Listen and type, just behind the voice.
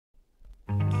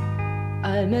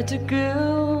I met a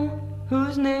girl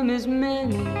whose name is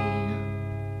Minnie.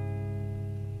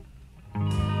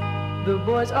 The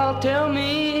boys all tell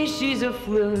me she's a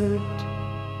flirt.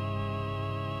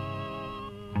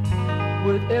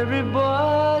 With every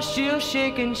boy she'll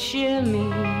shake and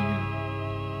shimmy,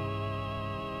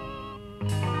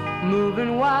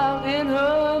 moving wild in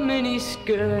her mini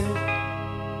skirt.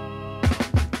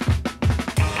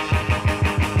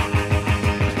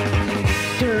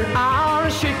 Turn on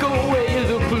and shake away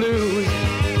the blues.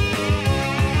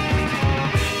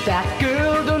 That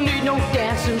girl don't need no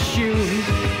dancing shoes.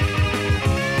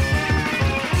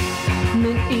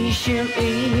 Minnie,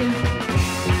 shimmy,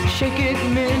 shake it,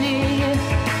 Minnie,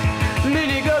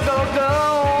 Minnie, go, go, go.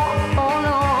 Oh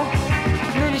no,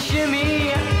 Minnie,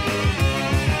 shimmy.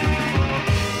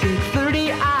 Big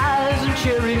 30 eyes and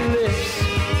cherry lips.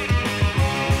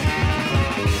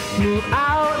 Move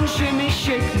out and shimmy,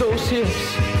 shake those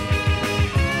hips.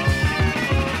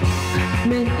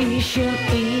 Minnie,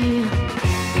 shimmy,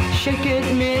 shake it,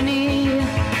 Minnie,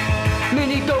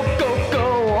 Minnie, go, go, go.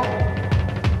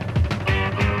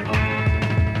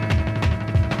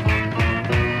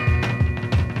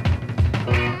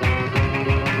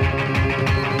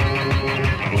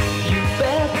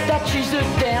 She's a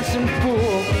dancing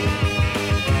fool.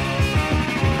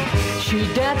 She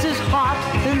dances hot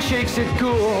and shakes it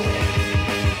cool.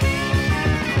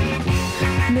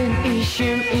 Minnie,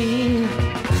 shimmy,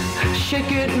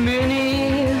 shake it,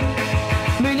 Minnie,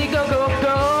 Minnie, go, go,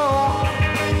 go.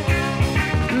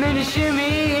 Minnie,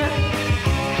 shimmy,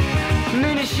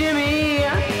 Minnie, shimmy.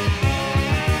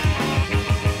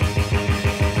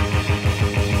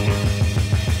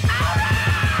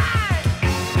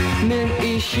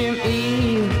 Minnie,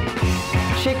 shimmy,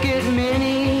 shake it,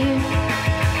 Minnie,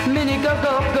 Minnie, go,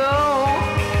 go, go.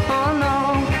 Oh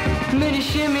no, Minnie,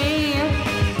 shimmy,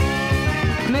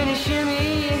 Minnie, shimmy.